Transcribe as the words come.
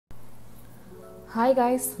Hi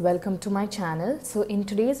guys, welcome to my channel. So in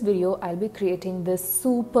today's video I'll be creating this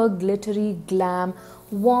super glittery glam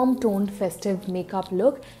warm toned festive makeup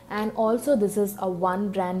look, and also this is a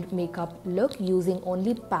one brand makeup look using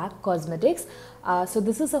only PAC cosmetics. So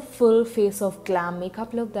this is a full face of glam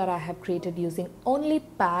makeup look that I have created using only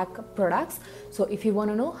PAC products. So if you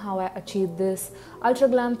want to know how I achieved this ultra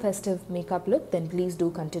glam festive makeup look, then please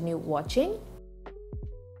do continue watching.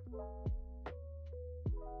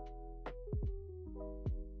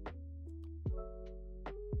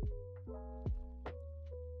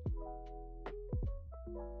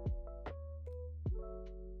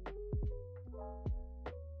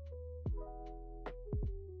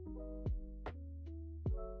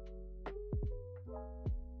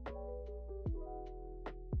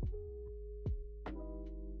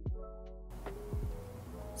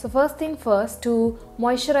 So first thing first, to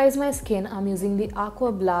moisturize my skin, I'm using the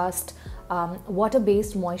Aqua Blast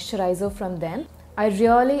water-based moisturizer from them. I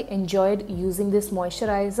really enjoyed using this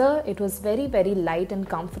moisturizer. It was very light and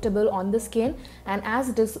comfortable on the skin, and as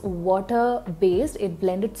it is water-based, it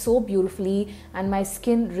blended so beautifully and my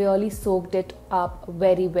skin really soaked it up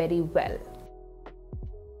very well.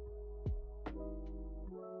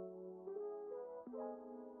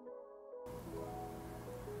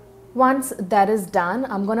 Once that is done,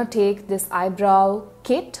 I'm gonna take this eyebrow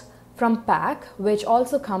kit from PAC, which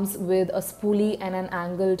also comes with a spoolie and an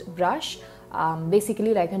angled brush,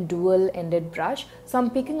 basically like a dual ended brush. So I'm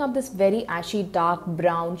picking up this very ashy dark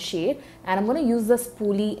brown shade, and I'm going to use the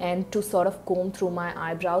spoolie end to sort of comb through my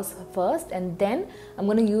eyebrows first, and then I'm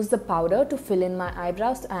going to use the powder to fill in my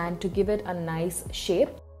eyebrows and to give it a nice shape.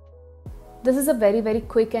 This is a very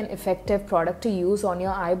quick and effective product to use on your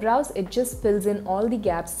eyebrows. It just fills in all the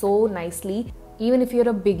gaps so nicely. Even if you're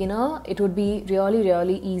a beginner, it would be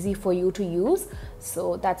really easy for you to use.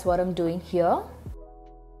 So that's what I'm doing here.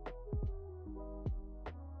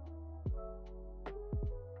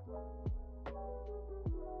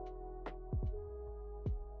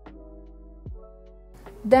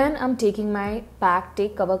 Then I'm taking my PAC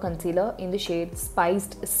Take Cover Concealer in the shade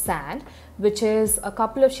Spiced Sand, which is a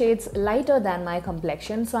couple of shades lighter than my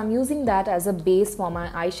complexion. So I'm using that as a base for my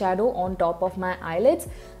eyeshadow on top of my eyelids,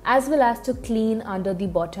 as well as to clean under the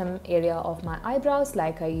bottom area of my eyebrows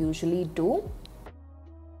like I usually do.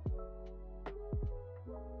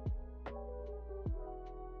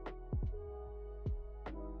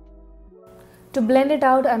 To blend it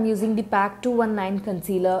out, I'm using the PAC 219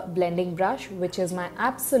 Concealer Blending Brush, which is my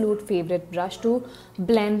absolute favorite brush to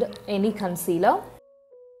blend any concealer.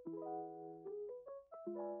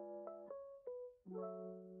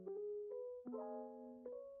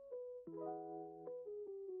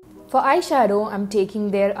 For eyeshadow, I'm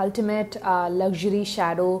taking their Ultimate Luxury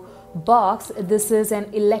Shadow Box. This is an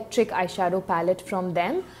electric eyeshadow palette from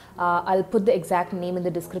them. I'll put the exact name in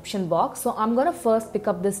the description box. So I'm gonna first pick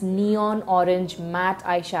up this neon orange matte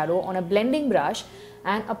eyeshadow on a blending brush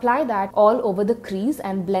and apply that all over the crease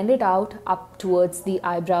and blend it out up towards the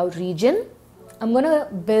eyebrow region. I'm gonna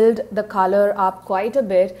build the color up quite a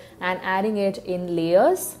bit and adding it in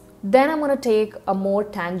layers. Then I'm going to take a more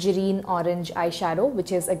tangerine orange eyeshadow,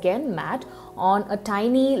 which is again matte, on a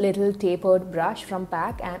tiny little tapered brush from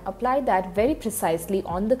PAC and apply that very precisely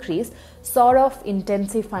on the crease, sort of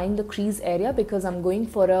intensifying the crease area because I'm going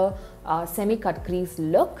for a semi-cut crease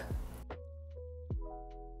look.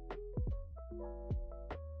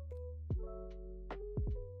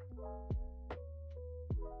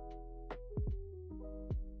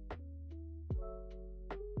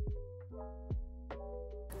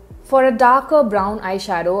 For a darker brown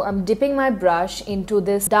eyeshadow, I'm dipping my brush into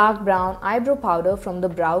this dark brown eyebrow powder from the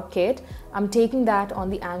Brow Kit. I'm taking that on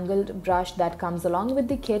the angled brush that comes along with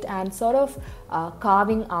the kit and sort of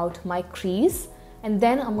carving out my crease. And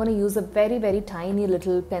then I'm going to use a very tiny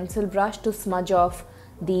little pencil brush to smudge off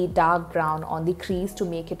the dark brown on the crease to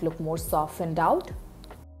make it look more softened out.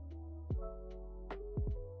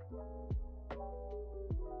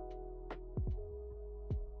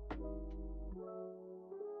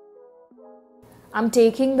 I'm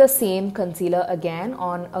taking the same concealer again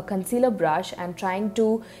on a concealer brush and trying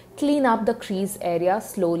to clean up the crease area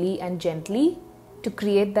slowly and gently to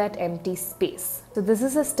create that empty space. So this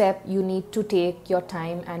is a step you need to take your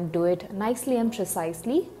time and do it nicely and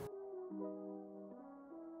precisely.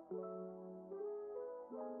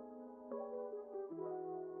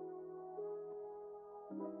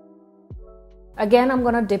 Again, I'm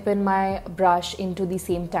gonna dip in my brush into the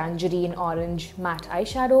same tangerine orange matte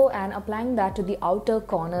eyeshadow and applying that to the outer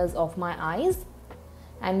corners of my eyes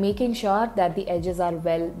and making sure that the edges are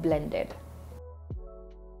well blended.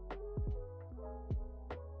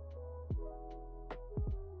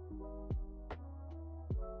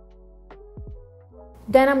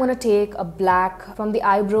 Then I'm going to take a black from the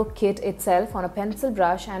eyebrow kit itself on a pencil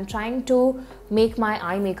brush and trying to make my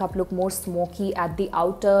eye makeup look more smoky at the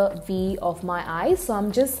outer V of my eyes. So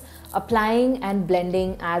I'm just applying and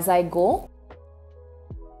blending as I go.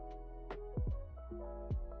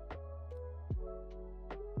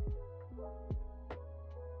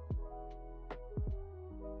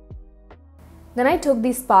 Then I took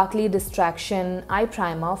the Sparkly Distraction Eye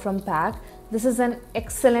Primer from PAC. This is an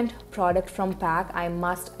excellent product from PAC, I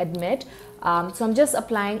must admit. So I'm just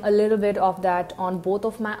applying a little bit of that on both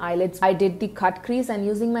of my eyelids. I did the cut crease and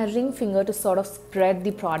using my ring finger to sort of spread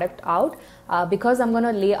the product out. Because I'm going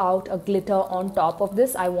to lay out a glitter on top of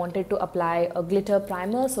this, I wanted to apply a glitter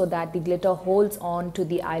primer so that the glitter holds on to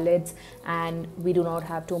the eyelids and we do not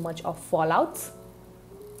have too much of fallouts.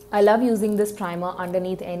 I love using this primer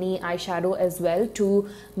underneath any eyeshadow as well to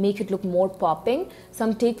make it look more popping. So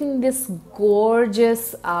I'm taking this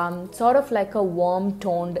gorgeous sort of like a warm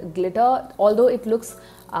toned glitter, although it looks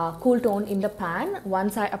cool tone in the pan.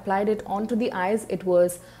 Once I applied it onto the eyes, it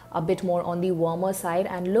was a bit more on the warmer side,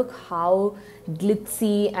 and look how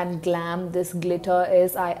glitzy and glam this glitter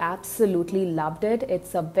is. I absolutely loved it.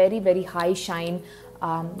 It's a very, very high shine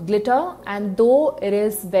glitter, and though it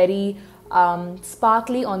is very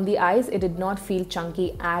sparkly on the eyes, it did not feel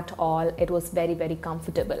chunky at all. It was very, very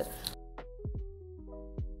comfortable.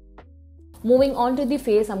 Moving on to the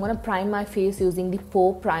face, I'm going to prime my face using the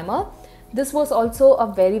Pore primer. This was also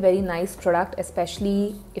a very, very nice product,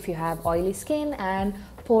 especially if you have oily skin and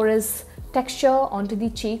porous texture onto the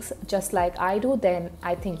cheeks just like I do. Then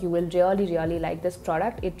I think you will really like this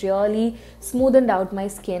product. It really smoothened out my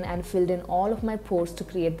skin and filled in all of my pores to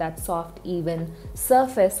create that soft, even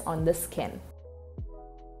surface on the skin.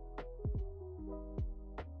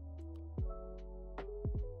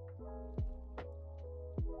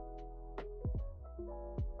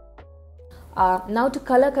 Now to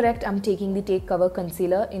color correct, I'm taking the Take Cover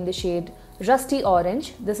Concealer in the shade Rusty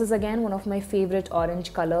Orange. This is again one of my favorite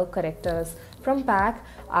orange color correctors from PAC.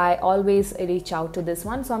 I always reach out to this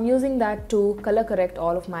one, so I'm using that to color correct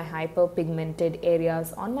all of my hyper pigmented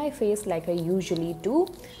areas on my face like I usually do.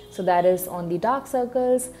 So that is on the dark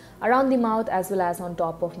circles, around the mouth, as well as on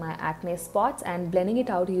top of my acne spots, and blending it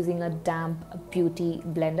out using a damp beauty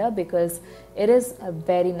blender, because it is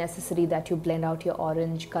very necessary that you blend out your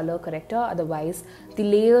orange color corrector, otherwise the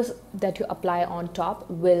layers that you apply on top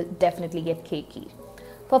will definitely get cakey.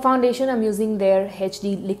 For foundation, I'm using their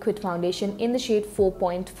HD liquid foundation in the shade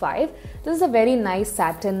 4.5. This is a very nice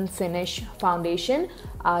satin finish foundation.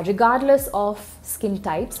 Regardless of skin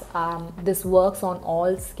types, this works on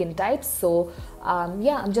all skin types. So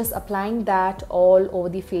yeah, I'm just applying that all over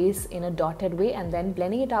the face in a dotted way and then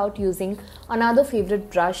blending it out using another favorite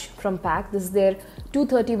brush from PAC. This is their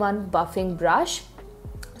 231 buffing brush.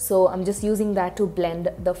 So I'm just using that to blend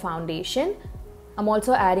the foundation. I'm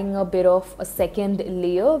also adding a bit of a second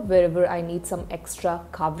layer wherever I need some extra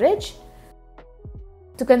coverage.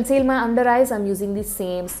 To conceal my under eyes, I'm using the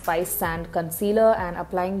same Spice Sand concealer and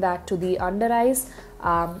applying that to the under eyes,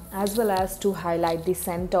 as well as to highlight the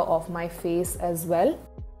center of my face as well.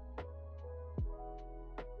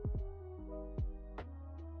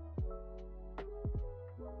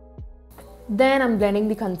 Then I'm blending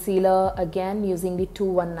the concealer again using the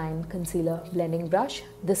 219 concealer blending brush.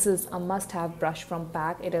 This is a must-have brush from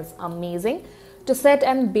PAC. It is amazing. To set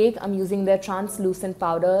and bake, I'm using their translucent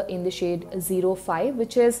powder in the shade 05,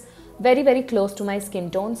 which is very close to my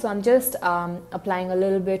skin tone. So I'm just applying a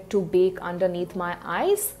little bit to bake underneath my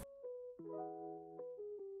eyes.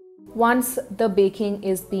 Once the baking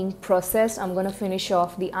is being processed, I'm going to finish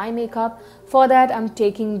off the eye makeup. For that, I'm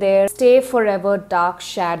taking their Stay Forever Dark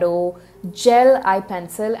Shadow Gel Eye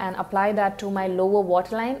Pencil and apply that to my lower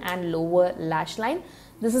waterline and lower lash line.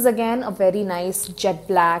 This is again a very nice jet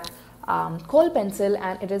black kohl pencil,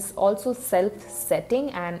 and it is also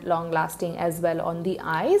self-setting and long-lasting as well on the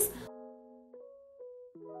eyes.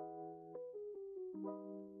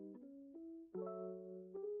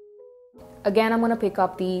 Again, I'm going to pick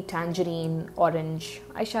up the Tangerine Orange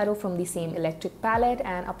eyeshadow from the same electric palette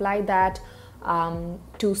and apply that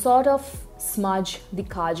to sort of smudge the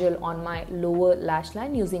kajal on my lower lash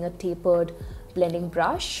line using a tapered blending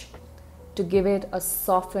brush to give it a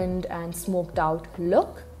softened and smoked out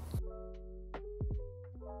look.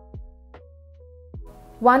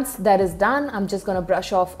 Once that is done, I'm just going to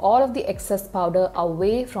brush off all of the excess powder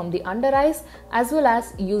away from the under eyes, as well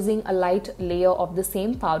as using a light layer of the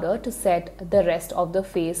same powder to set the rest of the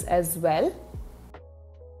face as well.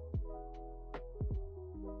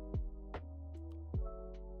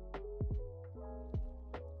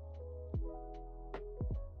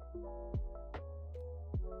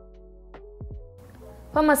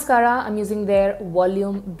 For mascara, I'm using their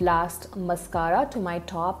Volume Blast Mascara to my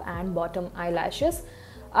top and bottom eyelashes.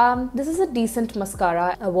 This is a decent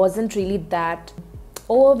mascara. I wasn't really that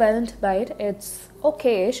overwhelmed by it. It's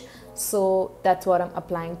okay-ish. So that's what I'm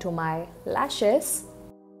applying to my lashes.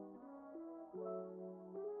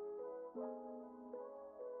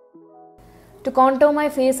 To contour my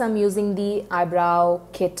face, I'm using the eyebrow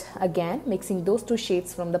kit again, mixing those two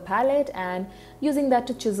shades from the palette and using that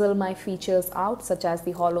to chisel my features out, such as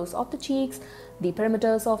the hollows of the cheeks, the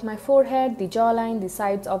perimeters of my forehead, the jawline, the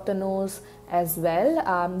sides of the nose as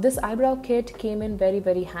well. This eyebrow kit came in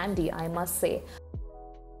very handy, I must say.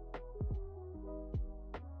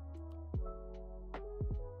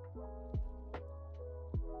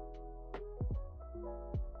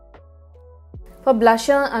 For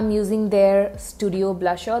blusher, I'm using their Studio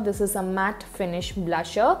blusher. This is a matte finish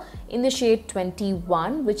blusher in the shade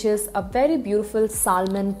 21, which is a very beautiful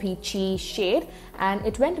salmon peachy shade, and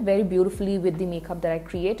it went very beautifully with the makeup that I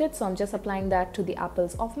created. So I'm just applying that to the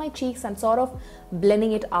apples of my cheeks and sort of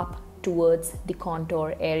blending it up towards the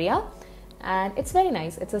contour area. And it's very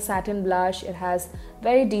nice. It's a satin blush. It has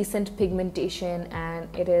very decent pigmentation and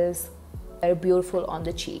it is very beautiful on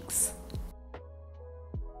the cheeks.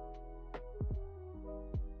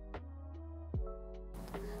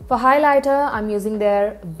 For highlighter, I'm using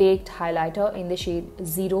their Baked highlighter in the shade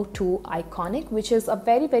 02 Iconic, which is a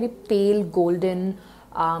very pale golden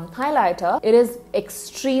highlighter. It is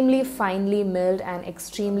extremely finely milled and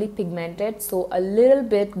extremely pigmented, so a little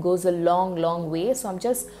bit goes a long way. So I'm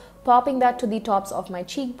just popping that to the tops of my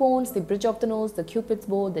cheekbones, the bridge of the nose, the cupid's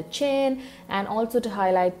bow, the chin, and also to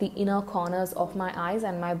highlight the inner corners of my eyes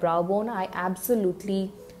and my brow bone. I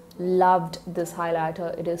absolutely loved this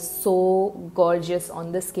highlighter. It is so gorgeous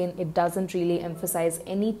on the skin. It doesn't really emphasize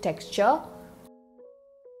any texture.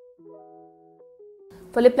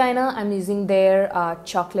 For lip liner, I'm using their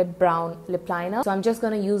chocolate brown lip liner. So I'm just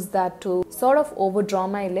going to use that to sort of overdraw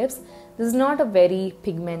my lips. This is not a very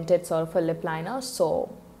pigmented sort of a lip liner,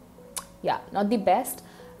 so yeah, not the best.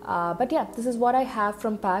 But yeah, this is what I have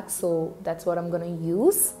from PAC, so that's what I'm going to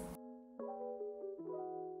use.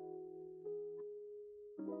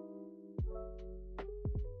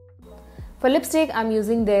 For lipstick, I'm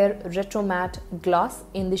using their Retro Matte Gloss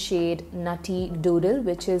in the shade Nuttydoodle,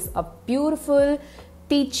 which is a beautiful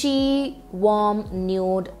peachy, warm,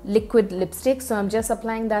 nude liquid lipstick. So I'm just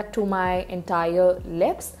applying that to my entire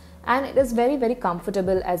lips, and it is very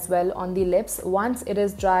comfortable as well on the lips. Once it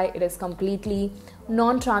is dry, it is completely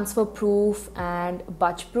non-transfer proof and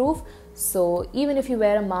budge proof. So even if you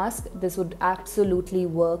wear a mask, this would absolutely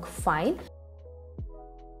work fine.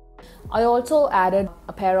 I also added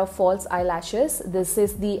a pair of false eyelashes. This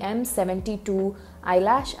is the M72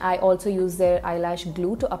 eyelash. I also use their eyelash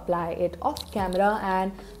glue to apply it off camera,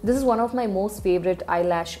 and this is one of my most favorite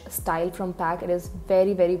eyelash style from PAC. It is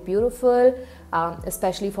very beautiful,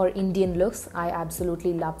 especially for Indian looks. I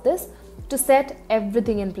absolutely love this. To set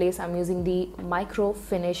everything in place, I'm using the Micro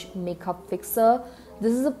Finish Makeup Fixer.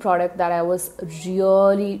 This is a product that I was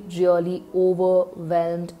really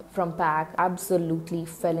overwhelmed from PAC. Absolutely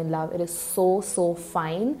fell in love. It is so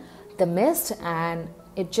fine, the mist, and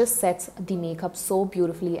it just sets the makeup so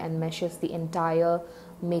beautifully and meshes the entire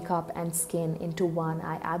makeup and skin into one.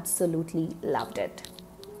 I absolutely loved it.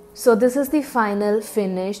 So this is the final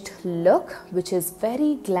finished look, which is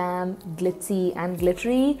very glam, glitzy and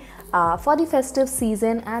glittery for the festive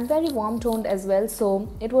season, and very warm toned as well, so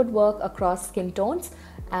it would work across skin tones.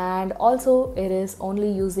 And also it is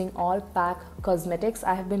only using all PAC cosmetics.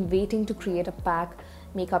 I have been waiting to create a PAC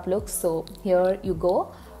makeup look, so here you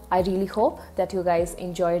go. I really hope that you guys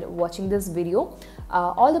enjoyed watching this video.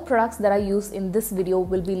 All the products that I use in this video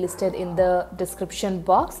will be listed in the description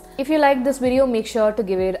box. If you like this video, make sure to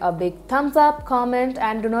give it a big thumbs up, comment,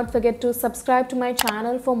 and do not forget to subscribe to my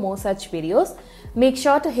channel for more such videos. Make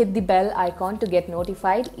sure to hit the bell icon to get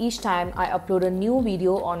notified each time I upload a new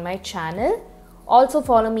video on my channel. Also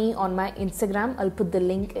follow me on my Instagram. I'll put the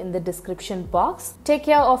link in the description box. Take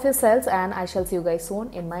care of yourselves, and I shall see you guys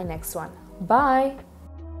soon in my next one. Bye.